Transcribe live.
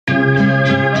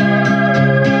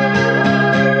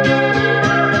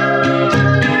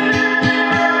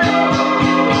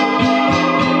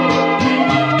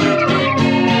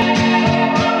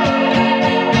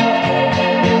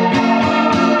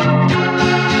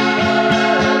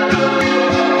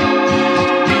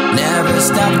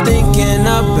stop thinking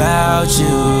about you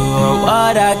or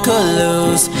what I could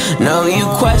lose. No, you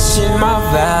question my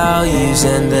values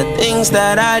and the things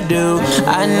that I do.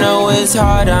 I know it's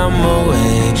hard, I'm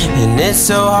away, and it's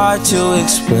so hard to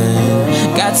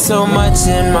explain. Got so much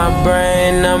in my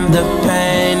brain, I'm the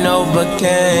pain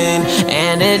overcame,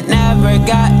 and it never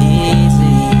got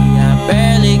easy, I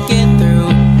barely get through.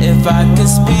 If I could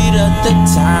speed up the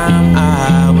time,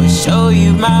 I would show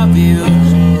you my view.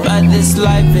 But this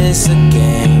life is a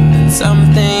game, and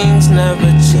some things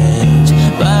never change.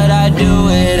 But I do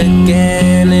it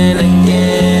again and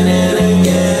again and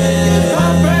again.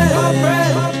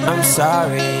 I'm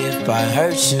sorry if I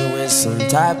hurt you in some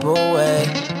type of way.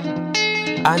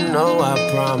 I know I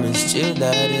promised you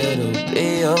that it'll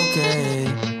be okay.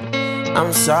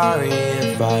 I'm sorry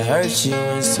if I hurt you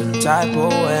in some type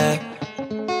of way.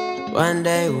 One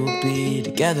day we'll be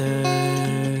together.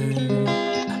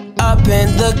 Up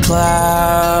in the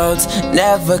clouds,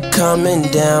 never coming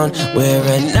down. We're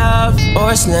enough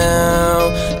force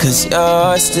now, 'cause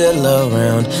you're still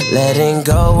around. Letting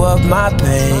go of my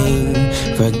pain,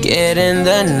 forgetting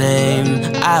the name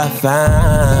I found.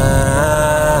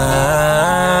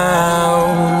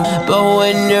 But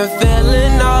when you're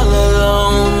feeling all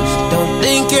alone, don't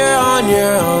think you're on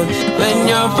your own. When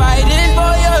you're fighting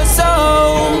for your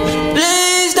soul,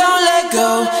 please don't let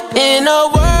go. In a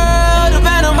world of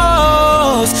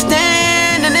animals,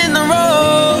 standing in the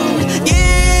road,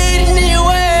 getting in your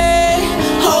way,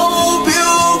 hope you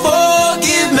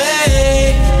forgive me.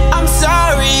 I'm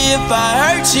sorry if I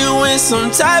hurt you in some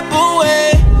type of way.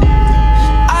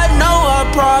 I know I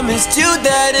promised you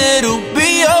that it'll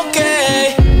be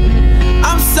okay.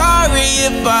 I'm sorry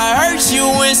if I hurt you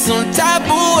in some type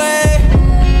of way.